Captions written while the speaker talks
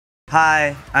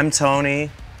Hi, I'm Tony.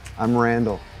 I'm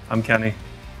Randall. I'm Kenny.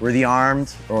 We're the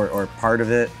Armed, or part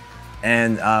of it,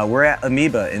 and we're at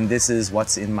Amoeba, and this is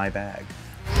what's in my bag.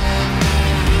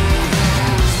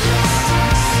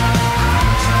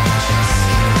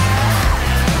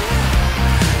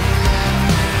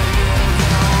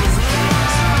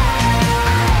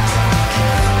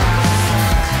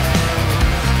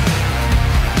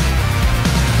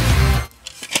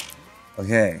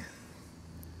 Okay,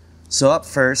 so up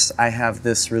first, I have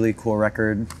this really cool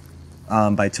record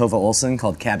by Tovah Olson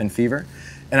called Cabin Fever,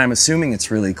 and I'm assuming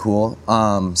it's really cool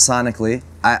sonically.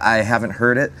 I haven't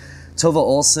heard it. Tovah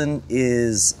Olson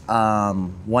is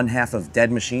one half of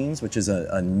Dead Machines, which is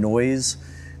a noise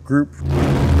group.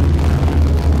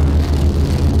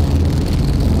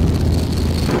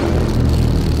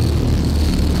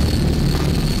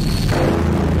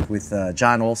 With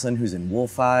John Olson, who's in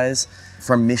Wolf Eyes,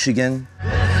 from Michigan.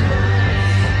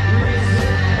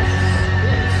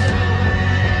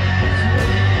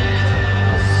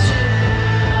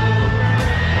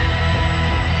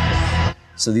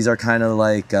 So these are kind of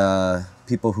like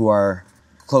people who are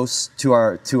close to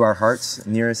our hearts,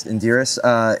 nearest and dearest.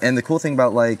 And the cool thing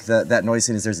about like that noise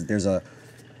scene is there's a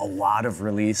lot of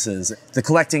releases. The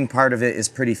collecting part of it is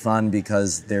pretty fun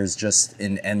because there's just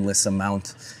an endless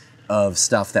amount of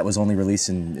stuff that was only released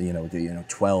in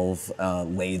 12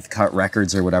 lathe cut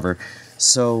records or whatever.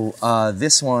 So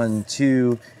this one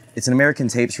too, it's an American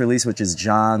Tapes release, which is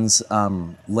John's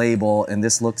label, and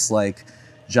this looks like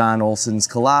John Olson's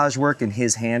collage work and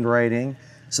his handwriting.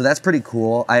 So that's pretty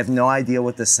cool. I have no idea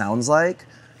what this sounds like,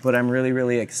 but I'm really,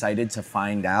 really excited to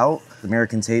find out.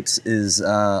 American Tapes is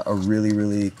a really,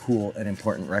 really cool and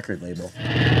important record label.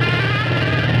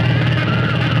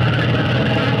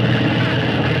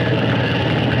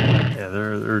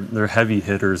 Yeah, they're heavy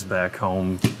hitters back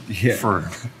home for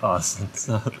us and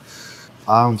stuff.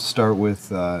 I'll start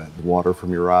with Water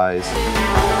From Your Eyes.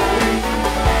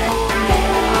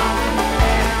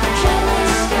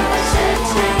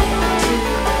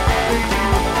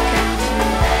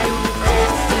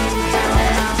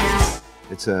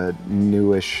 It's a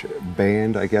newish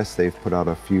band, I guess. They've put out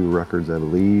a few records, I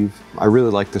believe. I really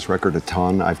like this record a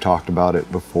ton. I've talked about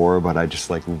it before, but I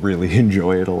just like really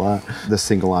enjoy it a lot. The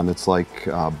single on It's Like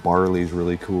Barley is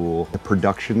really cool. The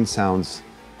production sounds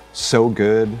so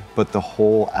good, but the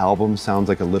whole album sounds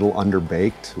like a little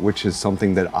underbaked, which is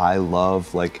something that I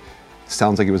love. Like,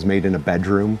 sounds like it was made in a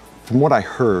bedroom. From what I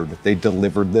heard, they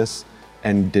delivered this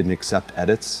and didn't accept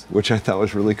edits, which I thought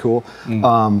was really cool.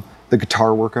 The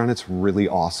guitar work on it's really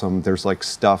awesome. There's like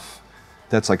stuff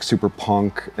that's like super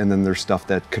punk, and then there's stuff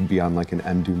that could be on like an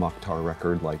Mdu Mokhtar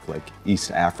record, like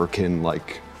East African,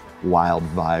 like wild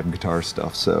vibe guitar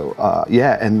stuff. So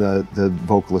yeah, and the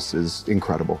vocalist is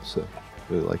incredible, so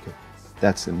really like it.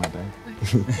 That's in my bag.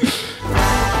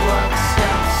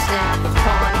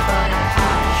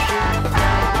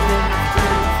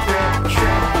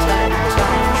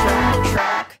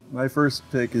 My first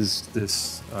pick is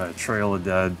this Trail of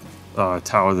Dead,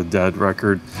 Tower of the Dead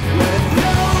record.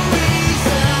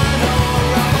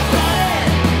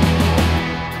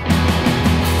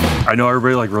 I know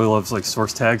everybody like really loves like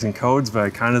source tags and codes, but I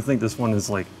kind of think this one is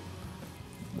like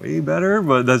way better.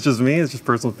 But that's just me; it's just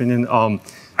personal opinion. I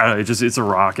don't know, it's a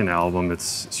rockin' album.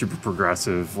 It's super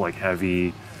progressive, like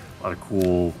heavy, a lot of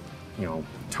cool,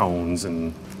 tones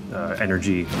and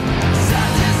energy.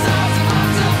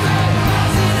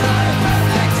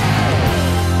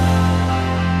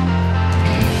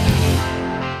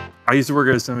 I used to work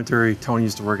at a cemetery, Tony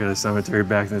used to work at a cemetery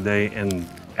back in the day, and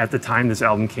at the time this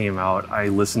album came out, I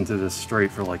listened to this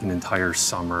straight for like an entire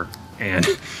summer, and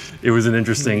it was an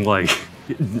interesting like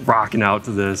rocking out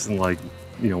to this and like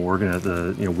working at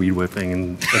the weed whipping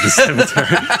and at the cemetery.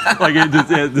 Like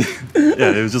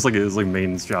it was just like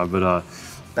maintenance job, but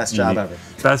Best job ever.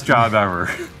 Best job ever.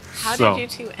 How did you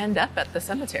two end up at the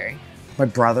cemetery? My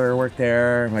brother worked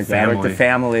there, my dad worked the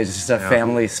family. It's just a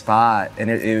family spot, and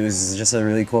it was just a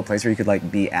really cool place where you could like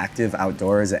be active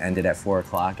outdoors. It ended at 4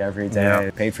 o'clock every day.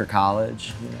 Yeah. Paid for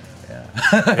college.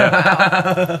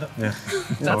 That's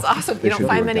awesome. You don't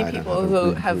find many people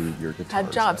who have had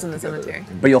jobs in the cemetery.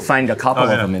 But you'll find a couple of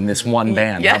them in this one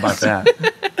band. Yes. How about that?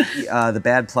 The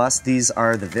Bad Plus, these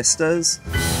are the Vistas.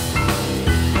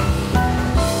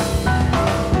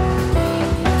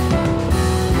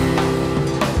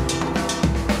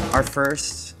 Our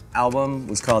first album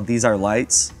was called These Are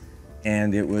Lights,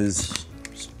 and it was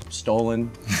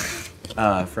stolen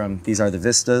from These Are the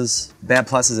Vistas. Bad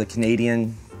Plus is a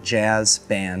Canadian jazz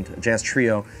band, a jazz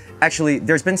trio. Actually,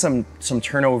 there's been some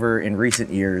turnover in recent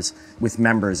years with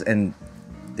members, and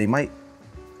they might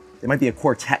it might be a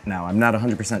quartet now. I'm not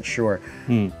 100% sure.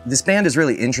 This band is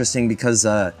really interesting because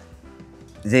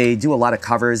they do a lot of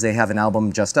covers. They have an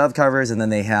album just of covers, and then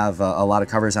they have a lot of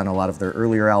covers on a lot of their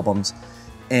earlier albums.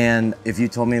 And if you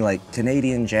told me like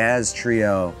Canadian jazz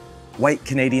trio, white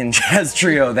Canadian jazz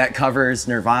trio that covers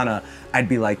Nirvana, I'd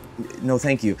be like, no,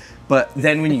 thank you. But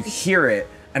then when you hear it,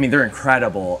 I mean, they're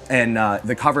incredible, and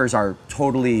the covers are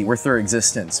totally worth their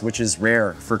existence, which is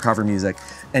rare for cover music.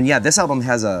 And yeah, this album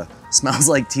has a Smells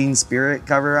Like Teen Spirit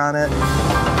cover on it.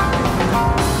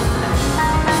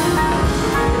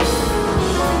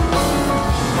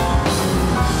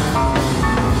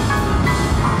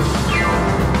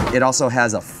 It also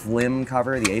has a Flim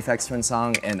cover, the Aphex Twin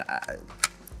song, and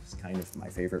it's kind of my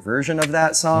favorite version of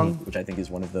that song, which I think is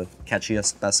one of the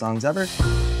catchiest, best songs ever.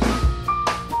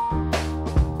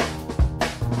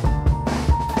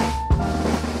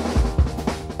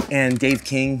 And Dave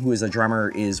King, who is a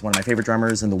drummer, is one of my favorite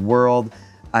drummers in the world.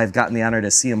 I've gotten the honor to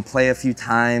see him play a few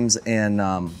times, and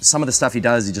some of the stuff he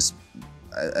does,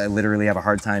 I literally have a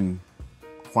hard time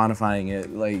quantifying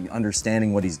it, like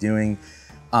understanding what he's doing.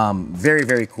 Very,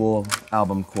 very cool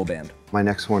album, cool band. My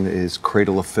next one is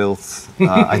Cradle of Filth.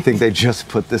 I think they just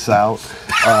put this out.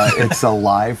 It's a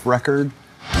live record.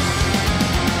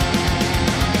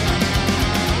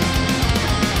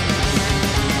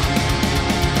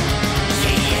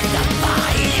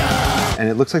 And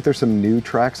it looks like there's some new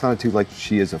tracks on it too, like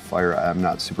She Is a Fire. I'm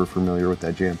not super familiar with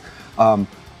that jam.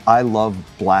 I love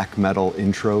black metal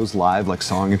intros live, like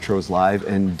song intros live,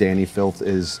 and Danny Filth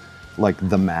is like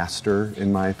the master,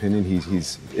 in my opinion.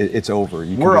 It's over.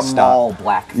 We're a mall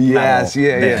black metal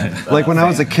band. Like when I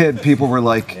was a kid, people were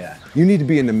like, you need to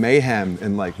be into Mayhem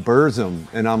and like Burzum.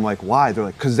 And I'm like, why? They're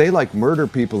like, because they like murder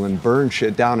people and burn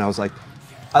shit down. I was like,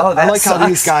 I like how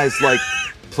these guys like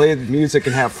play the music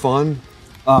and have fun.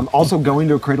 Also, going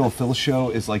to a Cradle of Filth show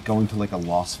is like going to like a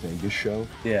Las Vegas show.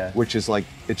 Yeah. Which is like,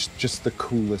 it's just the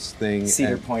coolest thing.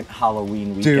 Cedar Point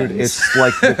Halloween weekends. Dude, it's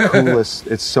like the coolest.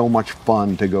 It's so much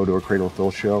fun to go to a Cradle of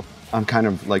Filth show. I'm kind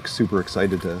of like super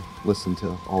excited to listen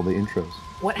to all the intros.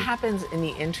 What happens in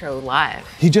the intro live?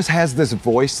 He just has this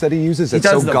voice that he uses. It's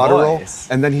so guttural. Voice.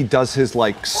 And then he does his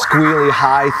like squealy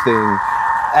high thing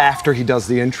after he does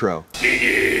the intro.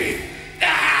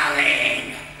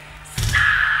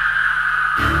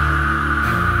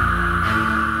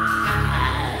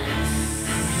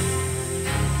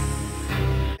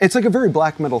 It's like a very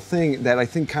black metal thing that I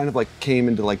think kind of like came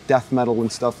into like death metal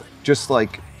and stuff, just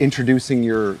like introducing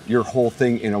your whole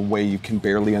thing in a way you can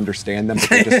barely understand them, but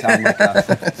they just sound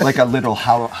like a little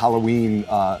Halloween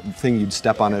thing you'd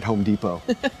step on at Home Depot.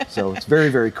 So it's very,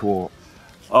 very cool.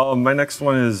 My next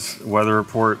one is Weather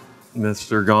Report,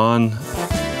 Mr. Gone.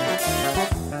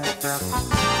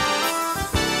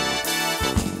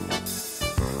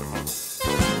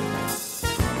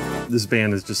 This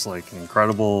band is just like an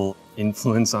incredible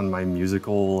influence on my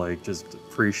musical, like just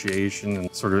appreciation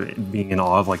and sort of being in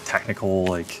awe of like technical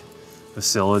like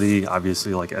facility.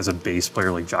 Obviously, like as a bass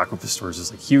player, like Jaco Pastorius is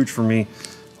like huge for me.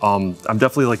 I'm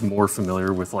definitely like more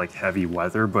familiar with like heavy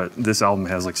Weather, but this album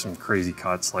has like some crazy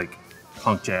cuts like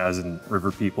punk jazz and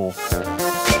River People.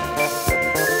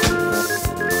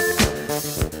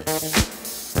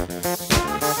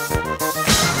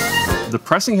 The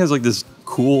pressing has like this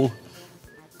cool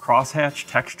crosshatch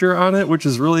texture on it, which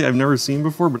is really, I've never seen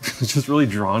before, but it's just really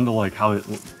drawn to like how it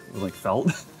like felt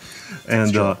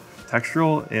and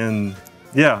textural, and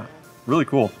yeah, really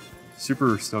cool.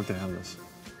 Super stoked to have this.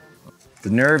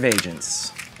 The Nerve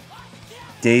Agents,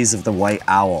 Days of the White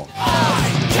Owl.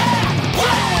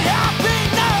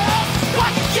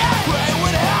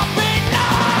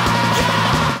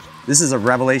 This is a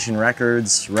Revelation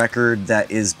Records record that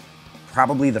is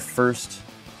probably the first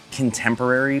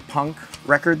contemporary punk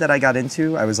record that I got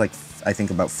into. I was like, I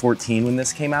think about 14 when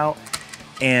this came out.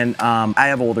 And I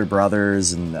have older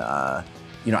brothers, and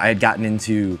you know, I had gotten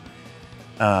into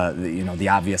the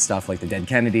obvious stuff like the Dead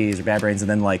Kennedys or Bad Brains, and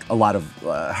then like a lot of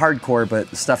hardcore,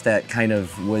 but stuff that kind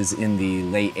of was in the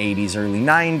late 80s, early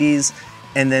 90s.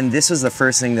 And then this was the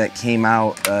first thing that came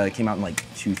out in like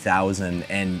 2000,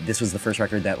 and this was the first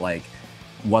record that like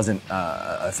wasn't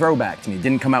a throwback to me. It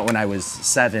didn't come out when I was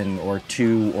 7 or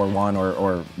 2 or 1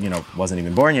 or you know, wasn't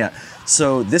even born yet.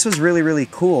 So this was really, really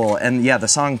cool. And yeah, the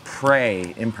song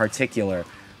Pray in particular,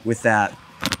 with that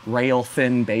rail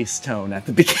thin bass tone at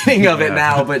the beginning of it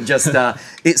now, but just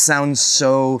it sounds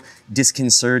so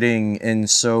disconcerting and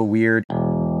so weird.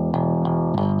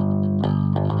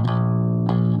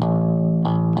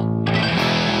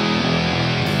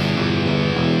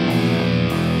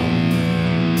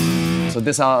 So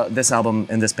this album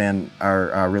and this band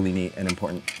are really neat and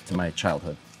important to my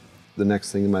childhood. The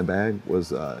next thing in my bag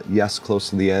was Yes, Close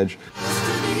to the Edge.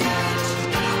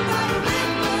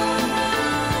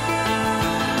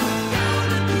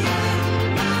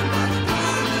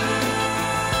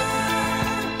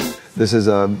 This is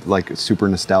a like super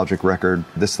nostalgic record.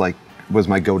 This like was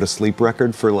my go to sleep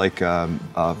record for like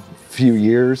a few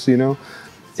years, you know.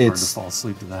 It's hard to fall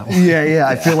asleep to that one. Yeah.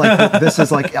 I feel like this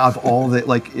is like of all the,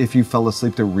 like if you fell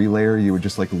asleep to Relayer, you would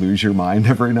just like lose your mind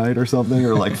every night or something,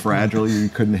 or like Fragile, you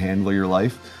couldn't handle your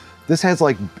life. This has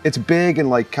like, it's big and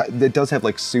like, it does have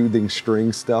like soothing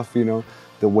string stuff, you know,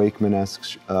 the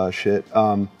Wakeman-esque shit.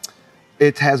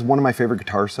 It has one of my favorite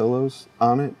guitar solos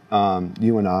on it.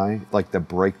 You and I, like the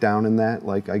breakdown in that,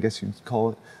 like I guess you'd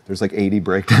call it. There's like 80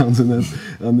 breakdowns in them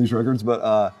on these records,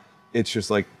 but it's just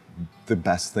like the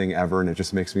best thing ever, and it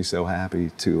just makes me so happy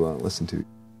to listen to.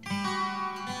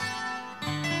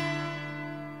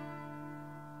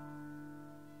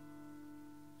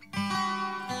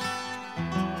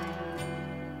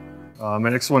 My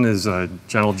next one is a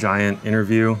Gentle Giant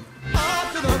interview.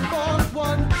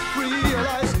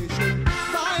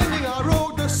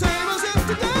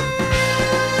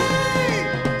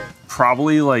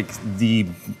 Probably like the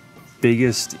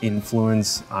biggest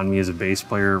influence on me as a bass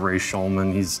player, Ray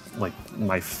Shulman. He's like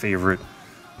my favorite,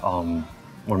 one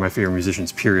of my favorite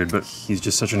musicians, period, but he's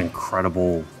just such an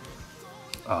incredible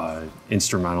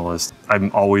instrumentalist.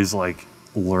 I'm always like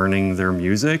learning their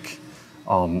music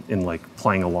and like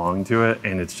playing along to it,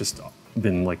 and it's just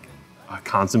been like a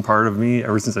constant part of me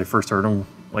ever since I first heard him.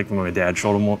 Like when my dad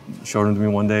showed him to me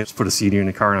one day, just put a CD in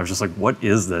the car, and I was just like, what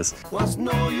is this? Was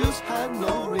no use, had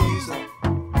no reason.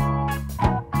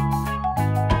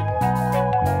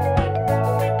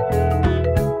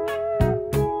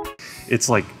 It's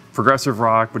like progressive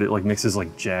rock, but it like mixes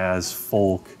like jazz,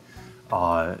 folk,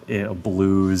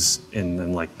 blues, and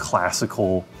then like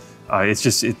classical.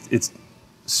 It's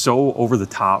so over the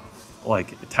top,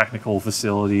 like technical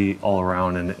facility all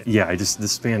around, and yeah,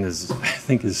 this band is, I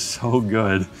think, is so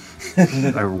good.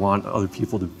 I want other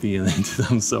people to be into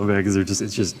them so bad because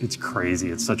it's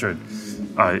crazy. It's such a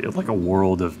like a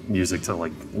world of music to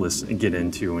like listen and get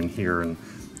into and hear, and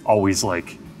always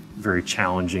like very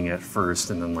challenging at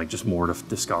first, and then like just more to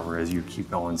discover as you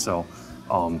keep going. So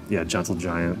yeah, Gentle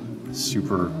Giant,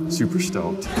 super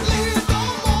stoked.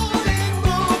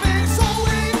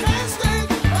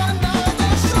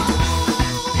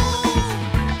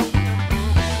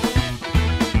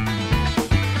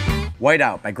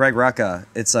 Whiteout by Greg Rucka.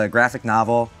 It's a graphic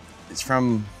novel. It's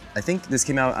from, I think this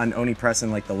came out on Oni Press in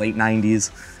like the late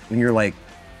 90s. When you're like,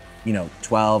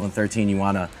 12 and 13,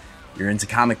 you're into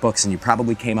comic books, and you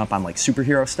probably came up on like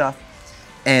superhero stuff.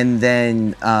 And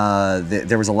then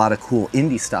there was a lot of cool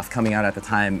indie stuff coming out at the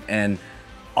time. And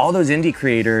all those indie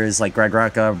creators like Greg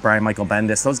Rucka, Brian Michael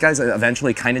Bendis, those guys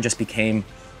eventually kind of just became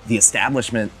the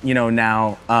establishment,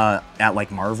 now at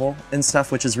like Marvel and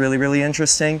stuff, which is really, really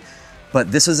interesting. But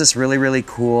this was this really, really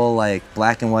cool, like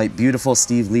black and white, beautiful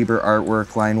Steve Lieber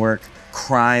artwork, line work,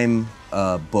 crime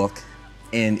book.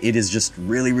 And it is just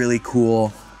really, really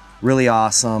cool, really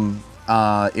awesome.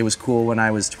 It was cool when I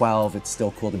was 12. It's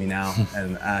still cool to me now.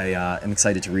 And I am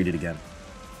excited to read it again.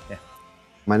 Yeah.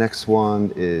 My next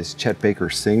one is Chet Baker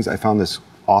Sings. I found this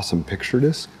awesome picture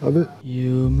disc of it.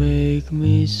 You make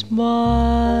me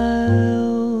smile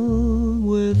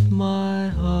with my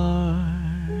heart.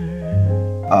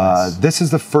 This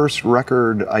is the first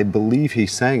record I believe he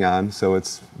sang on, so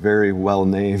it's very well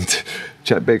named.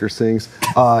 Chet Baker Sings.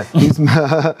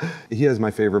 He has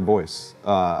my favorite voice.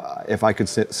 If I could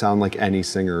sound like any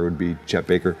singer, it would be Chet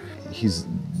Baker. He's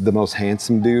the most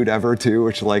handsome dude ever too,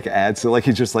 which like adds to like,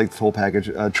 he's just like the full package.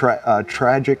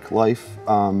 Tragic life.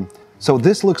 So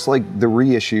this looks like the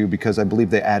reissue because I believe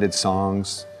they added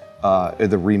songs,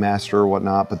 the remaster or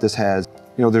whatnot, but this has,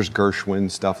 there's Gershwin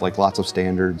stuff, like lots of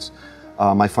standards.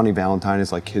 My Funny Valentine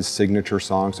is like his signature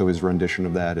song, so his rendition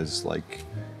of that is like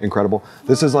incredible.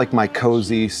 This is like my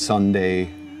cozy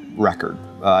Sunday record.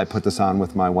 I put this on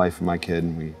with my wife and my kid,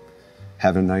 and we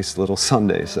have a nice little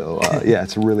Sunday. So yeah,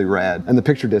 it's really rad. And the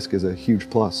picture disc is a huge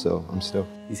plus, so I'm stoked.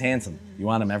 He's handsome. You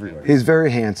want him everywhere. He's very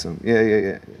handsome.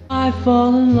 Yeah. I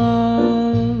fall in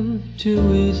love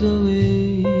too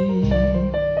easily.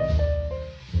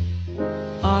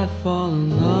 I fall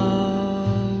in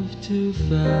love too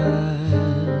fast.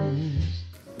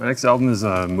 My next album is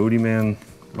Moodymann,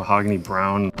 Mahogany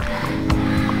Brown.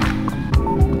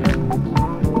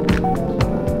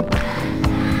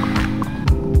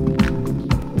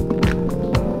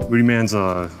 Moodymann's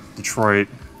a Detroit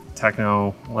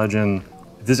techno legend.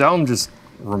 This album just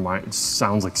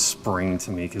sounds like spring to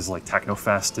me, because like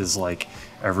Technofest is like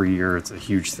every year, it's a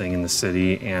huge thing in the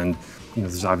city, and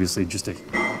there's obviously just a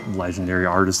legendary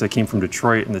artist that came from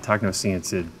Detroit in the techno scene.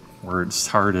 It's where it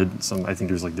started. I think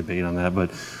there's like debate on that, but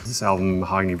this album,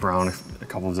 Mahogany Brown, a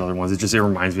couple of his other ones, it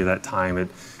reminds me of that time. It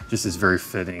just is very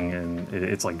fitting, and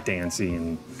it's like dancey,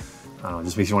 and I don't know, it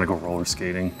just makes you want to go roller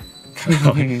skating.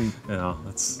 You know,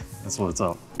 that's what it's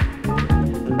up.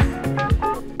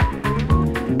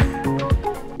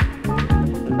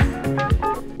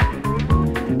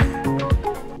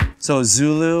 So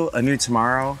Zulu, A New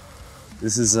Tomorrow.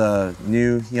 This is a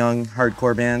new, young,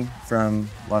 hardcore band from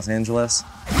Los Angeles.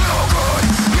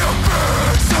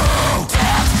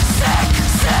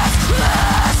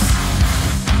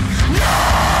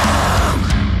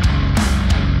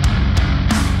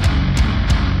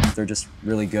 They're just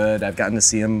really good. I've gotten to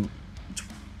see them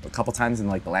a couple times in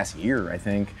like the last year, I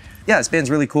think. Yeah, this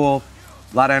band's really cool.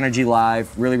 A lot of energy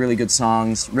live, really, really good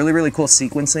songs. Really, really cool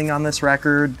sequencing on this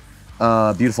record.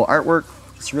 Beautiful artwork.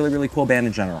 Just really, really cool band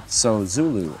in general. So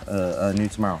Zulu, A New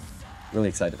Tomorrow. Really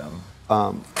excited on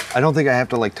them. I don't think I have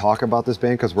to like talk about this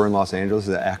band because we're in Los Angeles.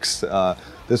 The X.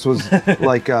 This was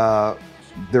like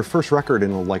their first record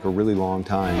in like a really long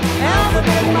time.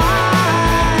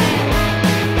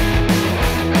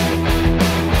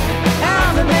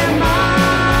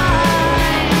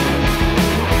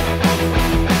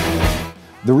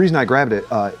 The reason I grabbed it,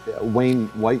 Wayne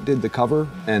White did the cover,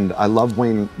 and I love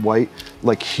Wayne White.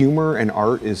 Like, humor and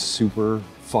art is super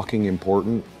fucking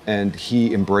important, and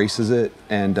he embraces it,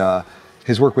 and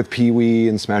his work with Pee Wee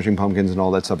and Smashing Pumpkins and all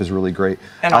that stuff is really great.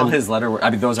 And all his letter work, I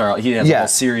mean, those are, he has a whole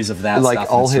series of that like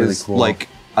stuff. All that's his, really cool. like,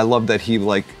 I love that he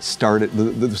like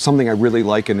started, something I really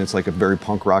like, and it's like a very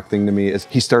punk rock thing to me, is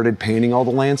he started painting all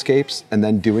the landscapes and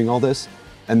then doing all this.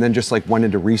 And then just like went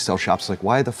into resale shops, like,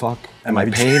 why the fuck am I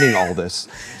painting all this?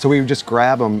 So we would just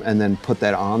grab them and then put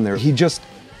that on there. He just,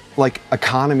 like,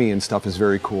 economy and stuff is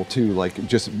very cool too. Like,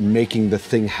 just making the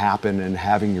thing happen and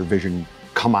having your vision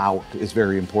come out is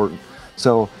very important.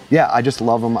 So yeah, I just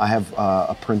love him. I have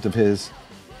a print of his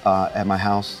at my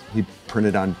house. He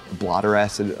printed on a blotter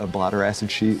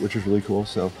acid sheet, which is really cool.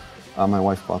 So my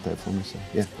wife bought that for me. So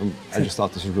yeah, I just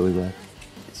thought this was really rad.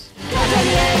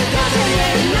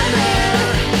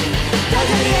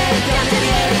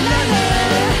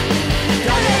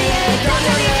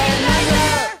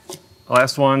 The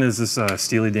last one is this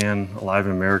Steely Dan Alive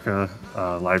in America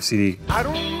live CD. I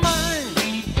don't mind.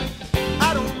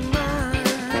 I don't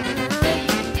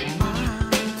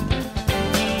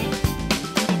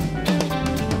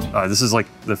mind. This is like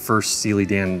the first Steely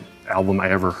Dan album I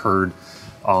ever heard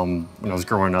when I was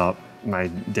growing up. My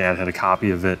dad had a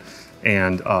copy of it,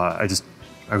 and I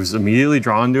was immediately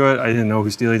drawn to it. I didn't know who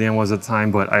Steely Dan was at the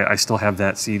time, but I still have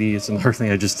that CD. It's another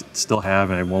thing I just still have,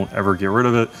 and I won't ever get rid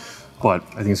of it. But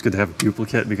I think it's good to have a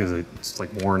duplicate because it's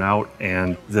like worn out.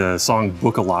 And the song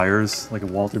Book of Liars, like a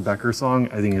Walter Becker song,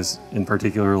 I think is in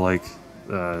particular like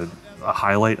a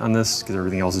highlight on this because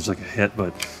everything else is like a hit.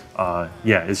 But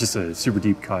yeah, it's just a super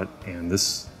deep cut, and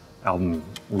this album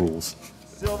rules.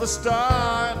 Silver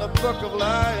star in the Book of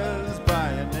Liars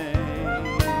by your name.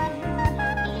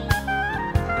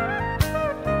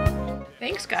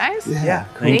 Thanks, guys. Yeah.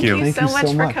 Thank you. Thank you so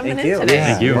much for coming in today. Thank you.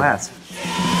 Thank you. Blast.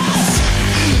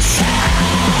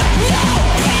 Yeah.